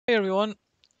everyone.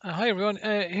 Hi everyone.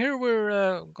 Here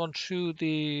we're going through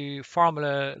the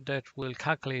formula that will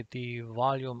calculate the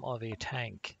volume of a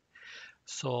tank.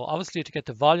 So obviously to get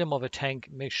the volume of a tank,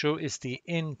 make sure it's the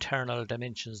internal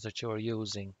dimensions that you're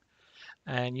using.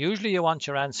 And usually you want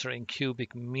your answer in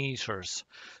cubic meters.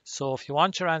 So if you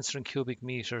want your answer in cubic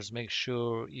meters, make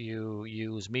sure you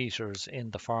use meters in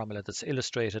the formula that's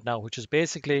illustrated now, which is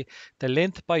basically the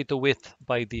length by the width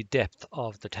by the depth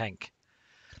of the tank.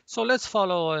 So let's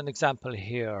follow an example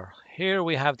here. Here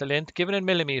we have the length given in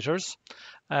millimeters,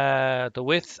 the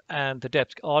width and the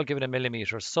depth all given in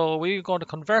millimeters. So we're going to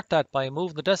convert that by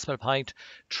moving the decimal point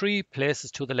 3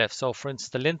 places to the left. So for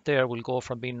instance, the length there will go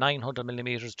from being 900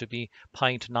 millimeters to be zero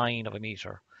point 0.9 of a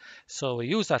meter. So we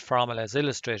use that formula as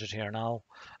illustrated here now,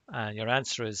 and your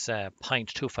answer is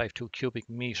 0.252 cubic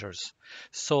meters.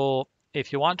 So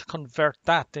if you want to convert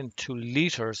that into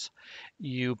liters,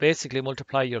 you basically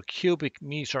multiply your cubic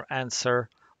meter answer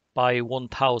by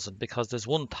 1000 because there's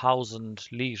 1000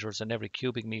 liters in every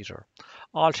cubic meter.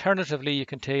 Alternatively, you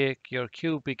can take your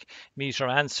cubic meter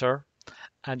answer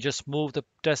and just move the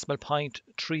decimal point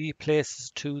 3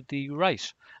 places to the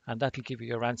right, and that'll give you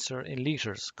your answer in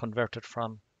liters converted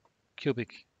from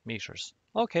cubic meters.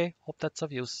 Okay, hope that's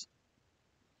of use.